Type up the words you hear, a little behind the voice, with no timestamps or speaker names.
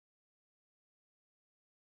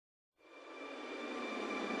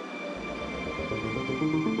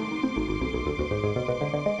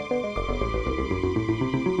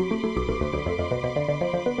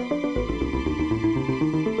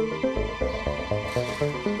Hey,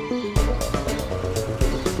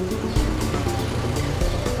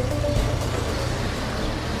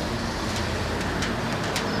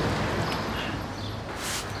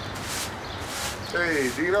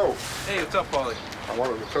 Dino. Hey, what's up, Paulie? I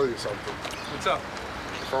wanted to tell you something. What's up?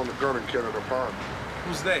 I found a gun in Canada Pond.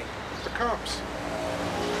 Who's they? The cops.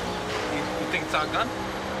 You think it's our gun?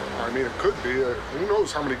 I mean, it could be. Who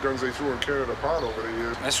knows how many guns they threw in Canada Pond over the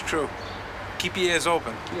years. That's true. Keep your ears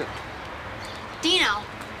open. Yeah. Dino.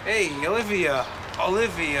 Hey, Olivia.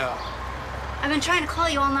 Olivia. I've been trying to call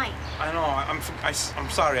you all night. I know. I'm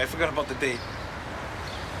sorry. I forgot about the date.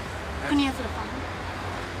 Couldn't you answer the phone?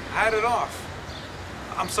 I had it off.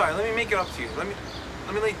 I'm sorry. Let me make it up to you. Let me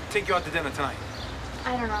take you out to dinner tonight.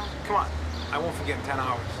 I don't know. Come on. I won't forget in 10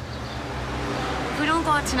 hours. If we don't go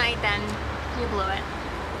out tonight, then we blew it.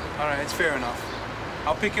 All right. It's fair enough.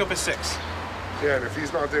 I'll pick you up at 6. Yeah, and if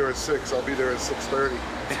he's not there at 6, I'll be there at 6:30.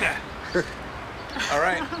 Yeah. All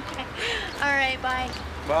right. Okay. All right, bye.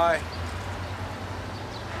 Bye.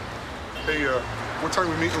 Hey, what time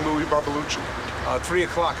we meeting Louis Babalucci? 3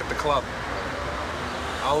 o'clock at the club.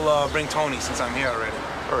 I'll bring Tony since I'm here already.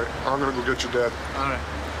 All right, I'm gonna go get your dad. All right.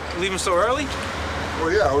 You leaving so early?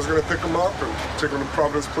 Well, yeah, I was gonna pick him up and take him to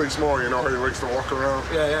Providence Place Mall. You know how he likes to walk around.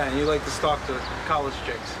 Yeah, and you like to stalk the college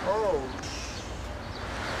chicks. Oh.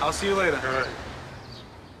 I'll see you later. All right.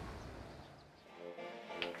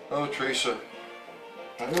 Oh, Teresa,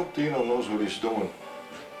 I hope Dino knows what he's doing.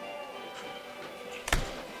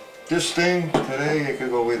 This thing, today, it could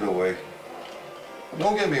go either way.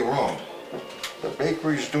 Don't get me wrong. The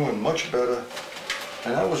bakery's doing much better,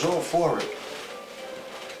 and I was all for it.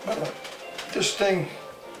 But this thing,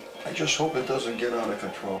 I just hope it doesn't get out of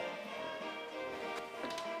control.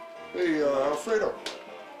 Hey, Alfredo,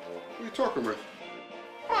 who are you talking with?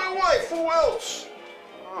 My wife, who else?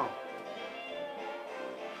 Oh.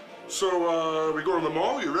 So, we go to the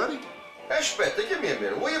mall? You ready? Espeta, give me a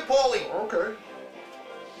minute, will you, Paulie? Okay.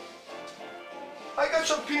 I got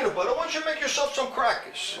some peanut butter. Why don't you make yourself some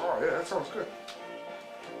crackers? Oh, yeah, that sounds good.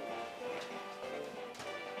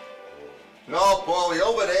 No, Paulie,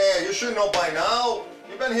 over there. You should know by now.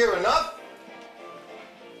 You been here enough?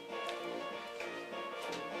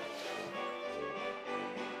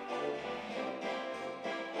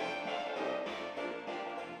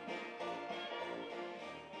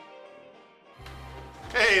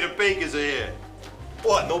 Hey, the bakers are here.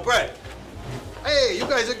 What, no bread? Hey, you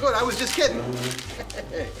guys are good. I was just kidding.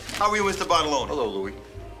 How are you, Mr. Bartolone? Hello, Louis.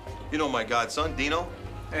 You know my godson, Dino.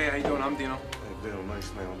 Hey, how you doing? I'm Dino. Hey, Dino,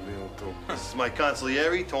 nice name, Dino, too. This is my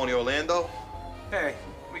consigliere, Tony Orlando. Hey,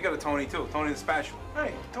 we got a Tony, too. Tony the Spatula.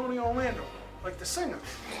 Hey, Tony Orlando, like the singer.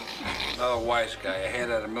 Another wise guy. I hear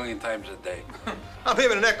that 1,000,000 times a day. I'm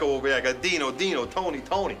hearing an echo over here. I got Dino,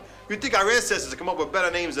 Tony. You'd think our ancestors had come up with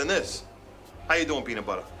better names than this. How you doing, peanut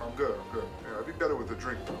butter? I'm good. Yeah, I'd be better with a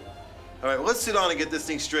drink, though. All right, well, let's sit down and get this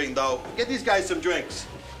thing straightened out. Get these guys some drinks.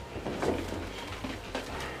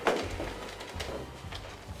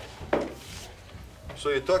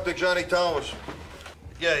 So you talked to Johnny Towers?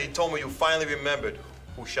 Yeah, he told me you finally remembered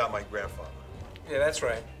who shot my grandfather. Yeah, that's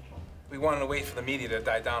right. We wanted to wait for the media to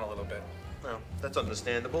die down a little bit. Well, that's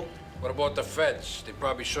understandable. What about the feds? They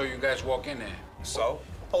probably saw you guys walk in there. So?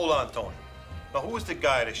 Hold on, Tony. Now, who was the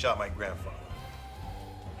guy that shot my grandfather?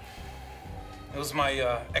 It was my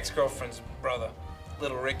ex-girlfriend's brother,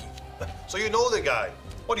 little Ricky. So you know the guy.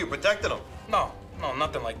 What, are you protecting him? No,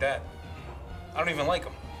 nothing like that. I don't even like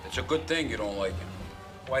him. It's a good thing you don't like him.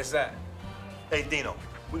 Why's that? Hey, Dino,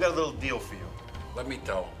 we got a little deal for you. Let me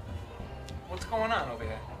tell. What's going on over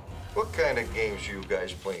here? What kind of games are you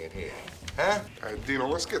guys playing here? Huh? Hey, Dino,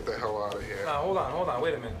 let's get the hell out of here. No, hold on,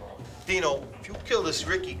 wait a minute. Dino, if you kill this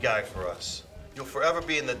Ricky guy for us, you'll forever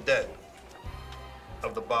be in the debt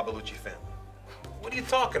of the Babalucci family. What are you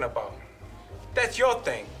talking about? That's your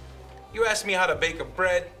thing. You asked me how to bake a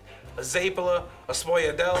bread, a zapala, a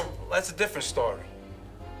spoyadel. That's a different story.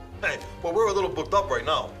 Hey, well, we're a little booked up right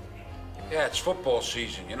now. Yeah, it's football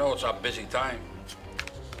season. You know, it's our busy time.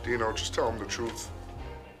 Dino, just tell him the truth.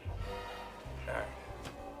 All right.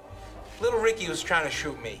 Little Ricky was trying to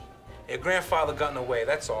shoot me. Your grandfather got in the way,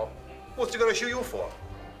 that's all. What's he gonna shoot you for?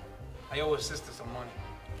 I owe his sister some money.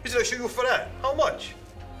 He's gonna shoot you for that. How much?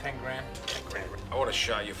 10 grand. 10 grand. I would have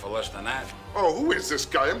shot you for less than that. Oh, who is this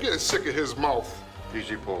guy? I'm getting sick of his mouth.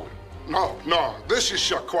 Easy, Paulie. No, this is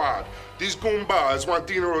Shaquad. These goombas want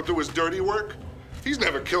Dino to do his dirty work. He's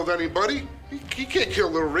never killed anybody. He can't kill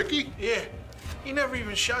little Ricky. Yeah, he never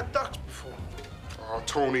even shot ducks before. Oh,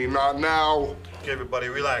 Tony, not now. Okay, everybody,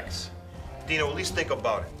 relax. Dino, at least think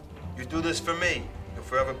about it. You do this for me, you'll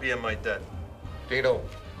forever be in my debt. Dino,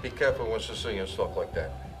 be careful when Sicilians talk like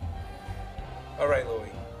that. All right, Louie.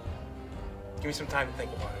 Give me some time to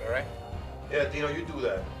think about it, all right? Yeah, Dino, you do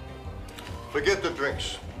that. Forget the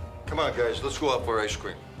drinks. Come on, guys, let's go out for ice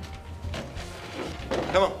cream.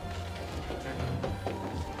 Come on.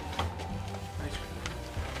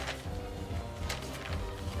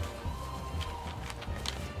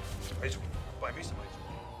 Ice cream. Buy me some ice cream.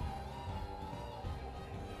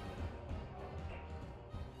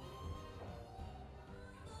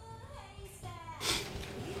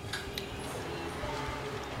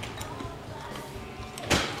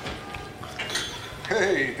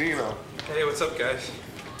 Hey, Dino. Hey, what's up, guys?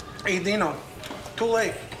 Hey, Dino. Too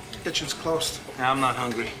late. Kitchen's closed. I'm not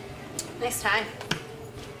hungry. Next time.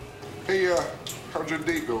 Hey, how'd your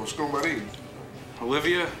date go? Still not eating?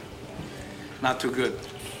 Olivia? Not too good.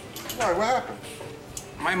 Why, what happened?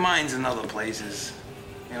 My mind's in other places.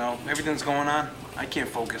 You know, everything's going on. I can't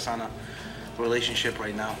focus on a relationship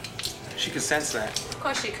right now. She can sense that. Of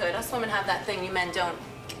course you could. Us women have that thing you men don't.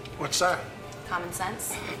 What's that? Common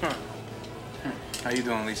sense. How you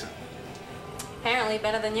doing, Lisa? Apparently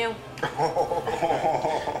better than you.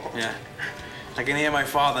 Yeah. I can hear my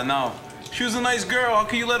father now. She was a nice girl. How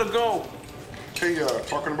can you let her go? Hey,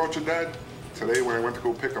 talking about your dad, today when I went to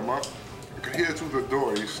go pick him up, I could hear through the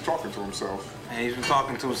door he's talking to himself. And he's been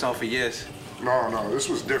talking to himself for years. No, this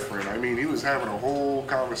was different. I mean, he was having a whole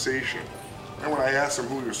conversation. And when I asked him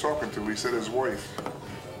who he was talking to, he said his wife.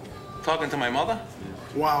 Talking to my mother?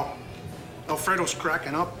 Wow. Alfredo's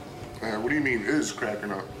cracking up. What do you mean is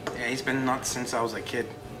cracking up? Yeah, he's been nuts since I was a kid.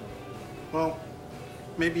 Well,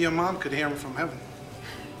 maybe your mom could hear him from heaven.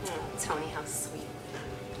 Oh, Tony, how sweet.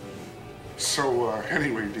 So,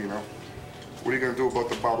 anyway, Dino, what are you gonna do about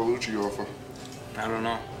the Babalucci offer? I don't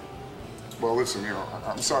know. Well, listen,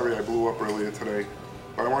 I'm sorry I blew up earlier today,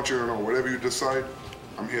 but I want you to know, whatever you decide,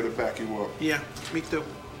 I'm here to back you up. Yeah, me too.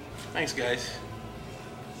 Thanks, guys.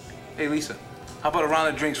 Hey, Lisa, how about a round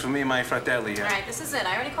of drinks for me and my fratelli here? All right, this is it.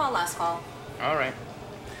 I already called last call. All right.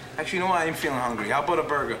 Actually, you know what? I am feeling hungry. How about a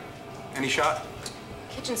burger? Any shot?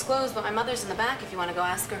 Kitchen's closed, but my mother's in the back if you want to go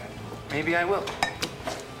ask her. Maybe I will.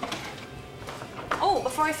 Oh,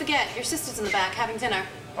 before I forget, your sister's in the back having dinner.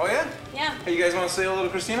 Oh, yeah? Yeah. Hey, you guys want to say hello to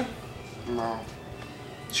Christina? No.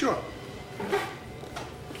 Sure.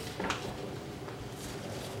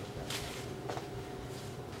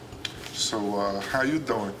 So, how you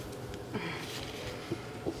doing?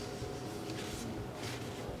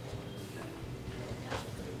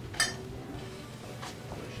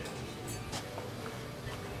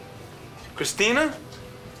 Christina?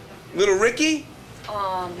 Little Ricky?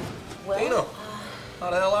 Well... Dino, how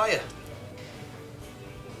the hell are you?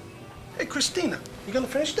 Hey, Christina, you gonna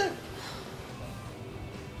finish that?